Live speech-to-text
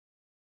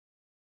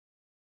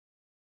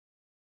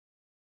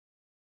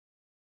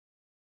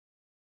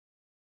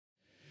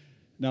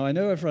Now, I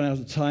know I've run out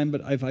of time, but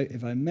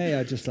if I may,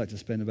 I'd just like to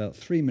spend about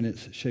 3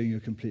 minutes showing you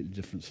a completely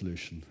different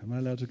solution. Am I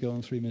allowed to go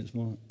on 3 minutes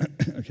more?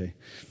 Okay.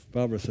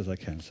 Barbara says I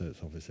can, so it's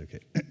obviously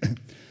okay.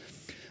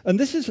 And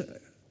this is,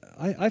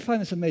 I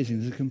find this amazing.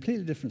 There's a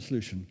completely different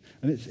solution,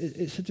 and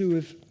it's to do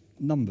with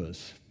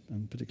numbers,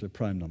 and particular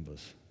prime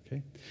numbers.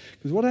 Okay?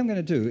 Because what I'm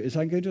going to do is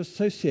I'm going to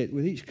associate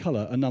with each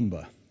color a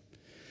number.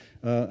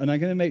 And I'm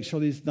going to make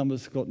sure these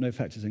numbers have got no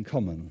factors in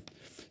common.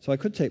 So I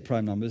could take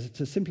prime numbers.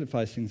 To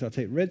simplify things, I'll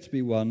take red to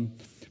be 1,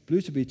 blue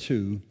to be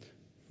 2,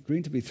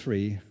 green to be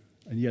 3,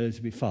 and yellow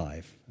to be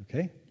 5.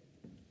 Okay?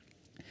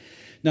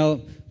 Now,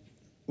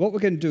 what we're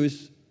going to do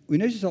is, we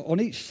notice that on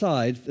each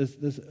side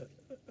there's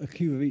a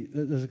cube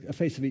of there's a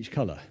face of each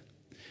color.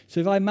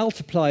 So if I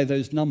multiply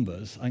those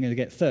numbers, I'm going to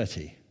get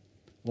 30.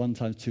 1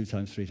 times 2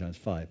 times 3 times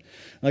 5.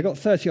 And I got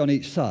 30 on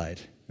each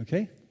side.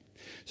 Okay?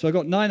 So I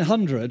got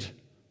 900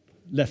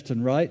 left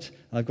and right.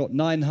 I've got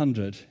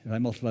 900 if I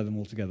multiply them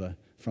all together,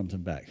 front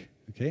and back.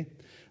 Okay?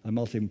 I'm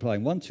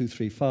multiplying 1, 2,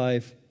 3,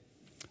 5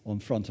 on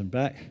front and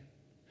back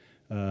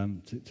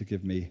to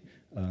give me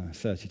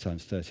 30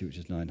 times 30, which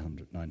is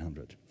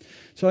 900.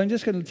 So I'm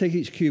just going to take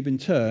each cube in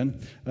turn,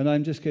 and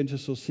I'm just going to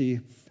sort of see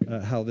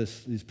how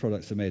these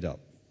products are made up.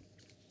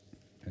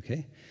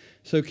 Okay?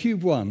 So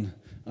cube 1,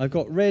 I've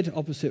got red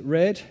opposite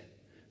red.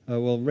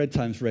 Well, red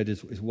times red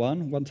is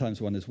 1. 1 times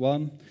 1 is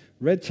 1.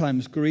 Red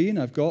times green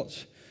I've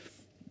got.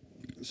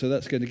 So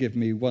that's going to give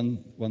me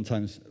 1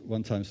 times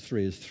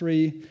 3 is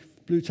 3.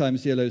 Blue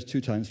times yellow is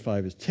 2 times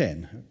 5 is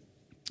 10.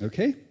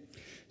 Okay?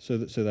 So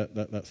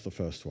that's the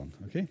first one.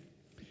 Okay?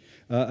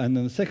 And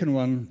then the second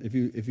one, if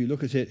you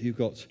look at it, you've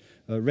got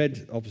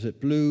red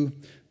opposite blue,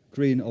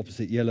 green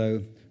opposite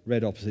yellow,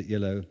 red opposite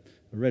yellow.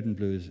 Red and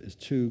blue is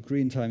 2.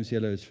 Green times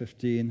yellow is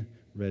 15.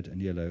 Red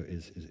and yellow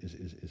is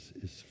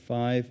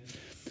 5.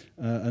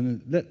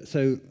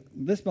 So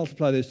let's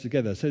multiply those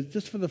together. So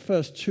just for the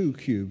first 2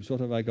 cubes, what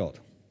have I got?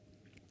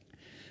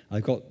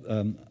 I've got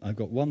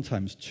 1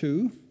 times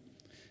 2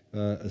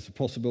 as a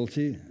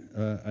possibility.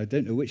 I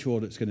don't know which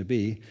order it's going to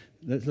be.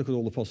 Let's look at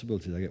all the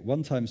possibilities. I get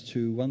 1 times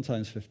 2, 1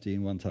 times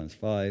 15, 1 times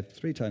 5,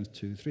 3 times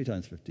 2, 3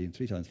 times 15,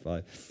 3 times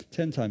 5,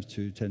 10 times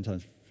 2, 10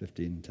 times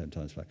 15, 10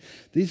 times 5.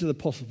 These are the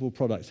possible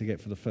products I get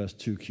for the first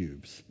 2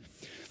 cubes.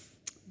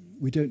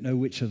 We don't know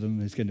which of them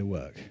is going to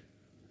work.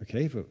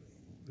 Okay, but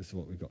this is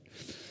what we've got.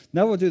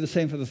 Now we'll do the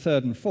same for the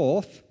third and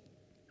fourth.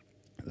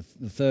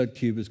 The third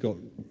cube has got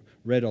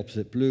red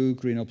opposite blue,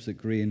 green opposite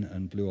green,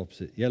 and blue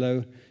opposite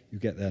yellow. You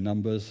get their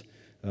numbers.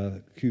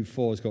 Cube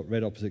 4 has got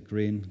red opposite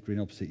green, green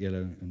opposite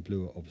yellow, and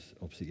blue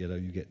opposite yellow,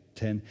 and you get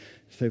 10.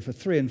 So for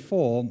 3 and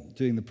 4,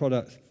 doing the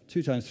product,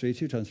 2 times 3,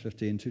 2 times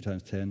 15, 2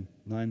 times 10,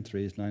 9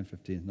 3s, 9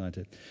 15s, 9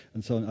 10,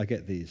 and so on, I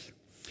get these.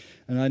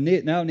 And I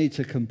now need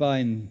to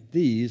combine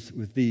these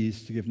with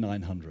these to give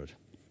 900.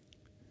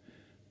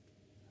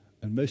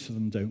 And most of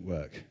them don't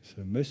work.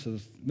 So most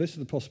of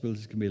the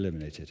possibilities can be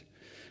eliminated.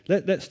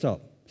 Let's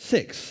start.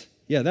 6.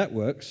 Yeah, that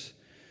works.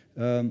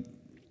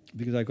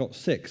 Because I got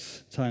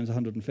 6 times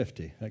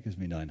 150. That gives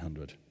me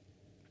 900.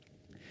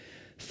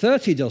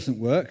 30 doesn't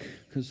work,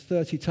 because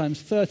 30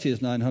 times 30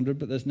 is 900,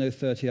 but there's no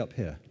 30 up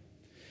here.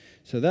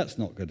 So that's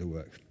not going to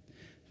work.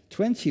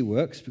 20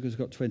 works, because we've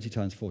got 20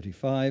 times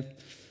 45.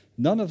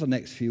 None of the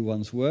next few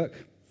ones work.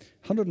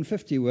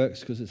 150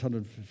 works, because it's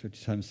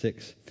 150 times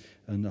 6,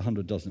 and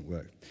 100 doesn't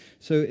work.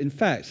 So in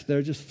fact, there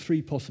are just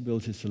 3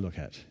 possibilities to look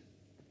at.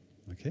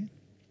 Okay?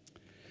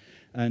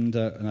 And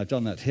I've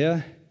done that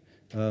here.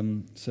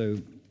 So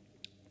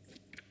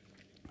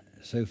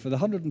for the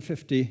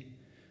 150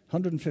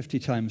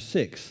 times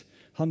 6,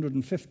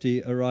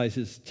 150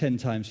 arises 10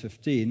 times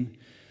 15.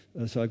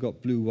 So I've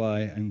got blue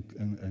Y and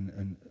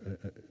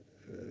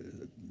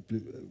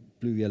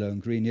blue yellow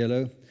and green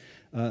yellow.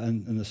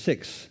 And the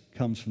 6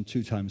 comes from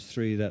 2 times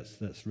 3.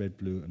 That's red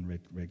blue and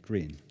red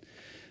green.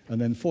 And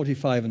then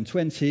 45 and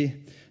 20.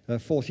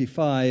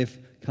 45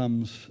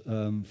 comes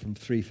from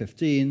 3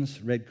 15s,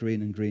 red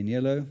green and green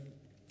yellow.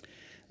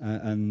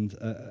 And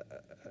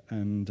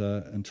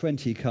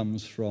 20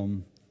 comes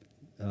from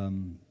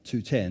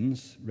 2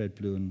 10s, red,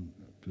 blue, and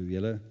blue,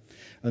 yellow.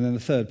 And then the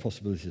third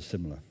possibility is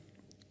similar.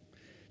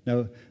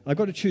 Now, I've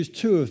got to choose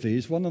 2 of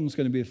these. One of them is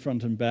going to be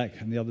front and back,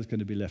 and the other is going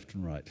to be left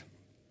and right.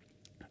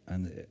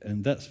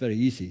 And that's very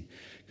easy,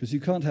 because you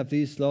can't have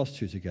these last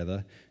 2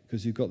 together,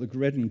 because you've got the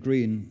red and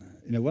green.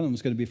 You know, one of them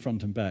is going to be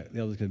front and back,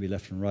 the other is going to be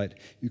left and right.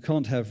 You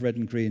can't have red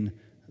and green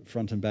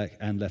front and back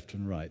and left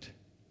and right.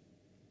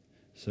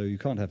 So you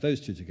can't have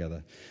those 2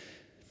 together.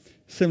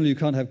 Similarly, you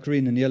can't have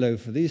green and yellow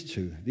for these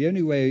 2. The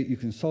only way you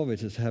can solve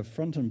it is to have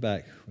front and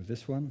back with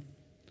this one,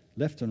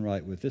 left and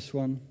right with this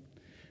one,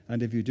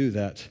 and if you do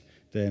that,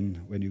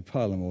 then when you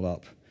pile them all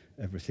up,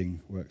 everything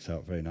works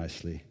out very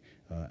nicely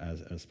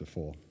as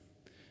before.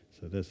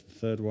 So there's the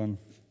third one,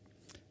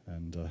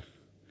 and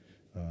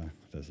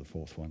there's the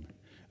fourth one,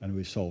 and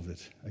we've solved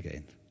it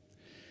again.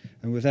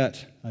 And with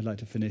that, I'd like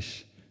to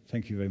finish.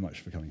 Thank you very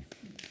much for coming.